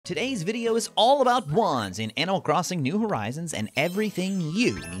Today's video is all about wands in Animal Crossing New Horizons and everything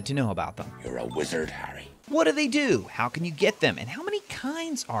you need to know about them. You're a wizard, Harry. What do they do? How can you get them? And how many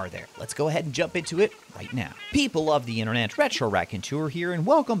kinds are there? Let's go ahead and jump into it right now. People of the internet, RetroRaconteur here, and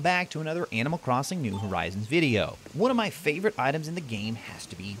welcome back to another Animal Crossing New Horizons video. One of my favorite items in the game has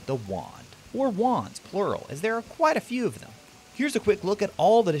to be the wand, or wands, plural, as there are quite a few of them. Here's a quick look at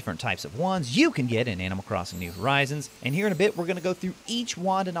all the different types of wands you can get in Animal Crossing New Horizons, and here in a bit we're going to go through each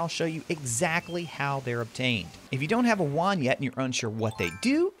wand and I'll show you exactly how they're obtained. If you don't have a wand yet and you're unsure what they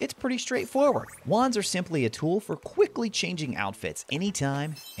do, it's pretty straightforward. Wands are simply a tool for quickly changing outfits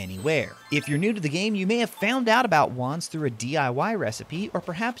anytime, anywhere. If you're new to the game, you may have found out about wands through a DIY recipe, or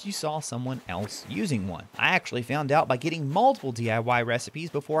perhaps you saw someone else using one. I actually found out by getting multiple DIY recipes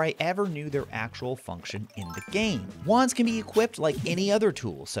before I ever knew their actual function in the game. Wands can be equipped like any other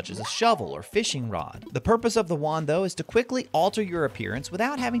tool, such as a shovel or fishing rod. The purpose of the wand, though, is to quickly alter your appearance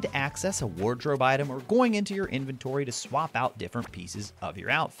without having to access a wardrobe item or going into your inventory to swap out different pieces of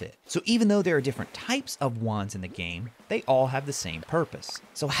your outfit. So even though there are different types of wands in the game, they all have the same purpose.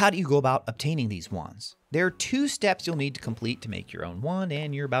 So how do you go about obtaining these wands? There are 2 steps you'll need to complete to make your own wand,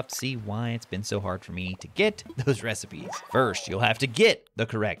 and you're about to see why it's been so hard for me to get those recipes. First, you'll have to get the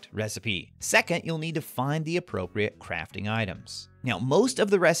correct recipe. Second, you'll need to find the appropriate crafting items. Now, most of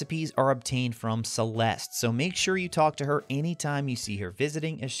the recipes are obtained from Celeste, so make sure you talk to her anytime you see her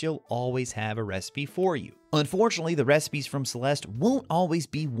visiting, as she'll always have a recipe for you. Unfortunately, the recipes from Celeste won't always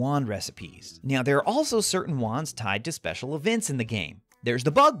be wand recipes. Now, there are also certain wands tied to special events in the game. There's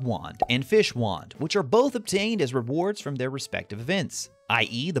the Bug Wand and Fish Wand, which are both obtained as rewards from their respective events,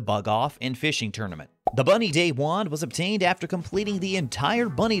 i.e. the Bug Off and Fishing Tournament. The Bunny Day Wand was obtained after completing the entire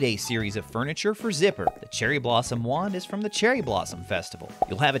Bunny Day series of furniture for Zipper. The Cherry Blossom Wand is from the Cherry Blossom Festival.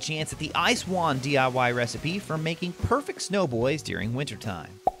 You'll have a chance at the Ice Wand DIY recipe for making perfect snow boys during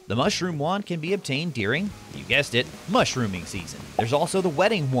wintertime. The Mushroom Wand can be obtained during, you guessed it, mushrooming season. There's also the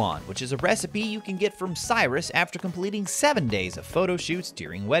Wedding Wand, which is a recipe you can get from Cyrus after completing 7 days of photo shoots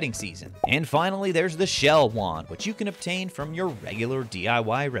during wedding season. And finally, there's the Shell Wand, which you can obtain from your regular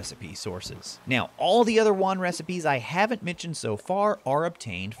DIY recipe sources. Now, all the other wand recipes I haven't mentioned so far are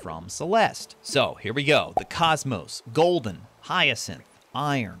obtained from Celeste. So here we go: the Cosmos, Golden, Hyacinth,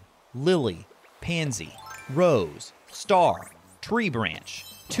 Iron, Lily, Pansy, Rose, Star, Tree Branch,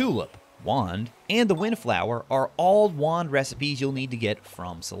 Tulip, Wand, and the Windflower are all wand recipes you'll need to get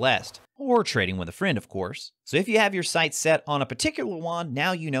from Celeste, or trading with a friend, of course. So if you have your sights set on a particular wand,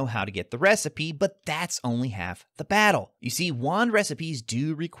 now you know how to get the recipe, but that's only half the battle. You see, wand recipes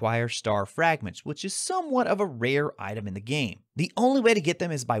do require star fragments, which is somewhat of a rare item in the game. The only way to get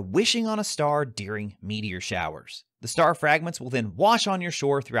them is by wishing on a star during meteor showers. The star fragments will then wash on your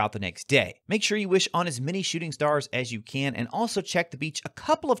shore throughout the next day. Make sure you wish on as many shooting stars as you can, and also check the beach a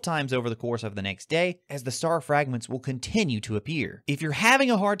couple of times over the course of the next day, as the star fragments will continue to appear. If you're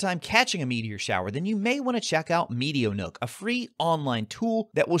having a hard time catching a meteor shower, then you may want to check out Meteonook, a free online tool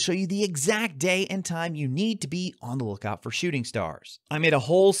that will show you the exact day and time you need to be on the lookout for shooting stars. I made a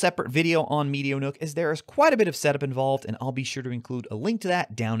whole separate video on Meteonook, as there is quite a bit of setup involved, and I'll be sure to include a link to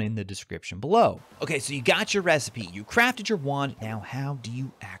that down in the description below. Okay, so you got your recipe. You crafted your wand. Now, how do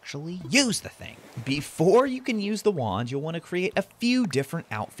you actually use the thing? Before you can use the wand, you'll want to create a few different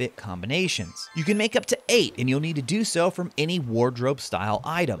outfit combinations. You can make up to 8, and you'll need to do so from any wardrobe style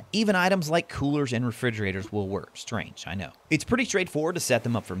item. Even items like coolers and refrigerators will work. Strange, I know. It's pretty straightforward to set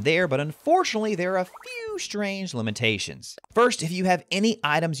them up from there, but unfortunately there are a few strange limitations. First, if you have any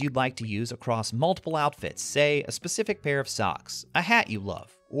items you'd like to use across multiple outfits, say a specific pair of socks, a hat you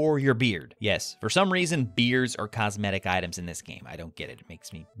love, or your beard. Yes, for some reason, beards are cosmetic items in this game. I don't get it. It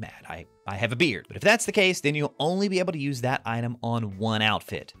makes me mad. I have a beard. But if that's the case, then you'll only be able to use that item on one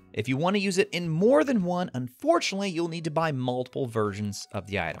outfit. If you want to use it in more than one, unfortunately, you'll need to buy multiple versions of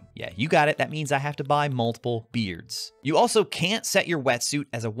the item. Yeah, you got it. That means I have to buy multiple beards. You also can't set your wetsuit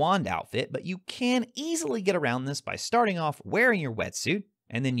as a wand outfit, but you can easily get around this by starting off wearing your wetsuit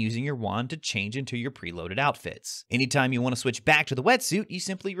and then using your wand to change into your preloaded outfits. Anytime you want to switch back to the wetsuit, you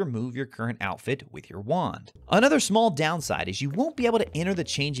simply remove your current outfit with your wand. Another small downside is you won't be able to enter the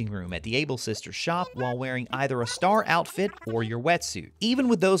changing room at the Able Sisters shop while wearing either a star outfit or your wetsuit. Even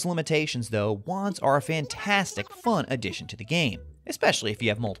with those limitations though, wands are a fantastic, fun addition to the game, especially if you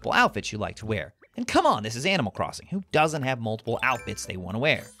have multiple outfits you like to wear. And come on, this is Animal Crossing. Who doesn't have multiple outfits they want to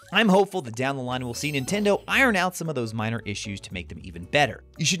wear? I'm hopeful that down the line we'll see Nintendo iron out some of those minor issues to make them even better.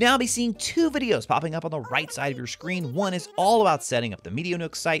 You should now be seeing 2 videos popping up on the right side of your screen. One is all about setting up the Meteor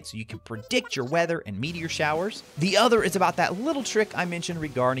Nook site so you can predict your weather and meteor showers. The other is about that little trick I mentioned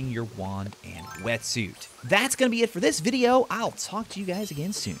regarding your wand and wetsuit. That's going to be it for this video. I'll talk to you guys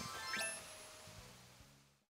again soon.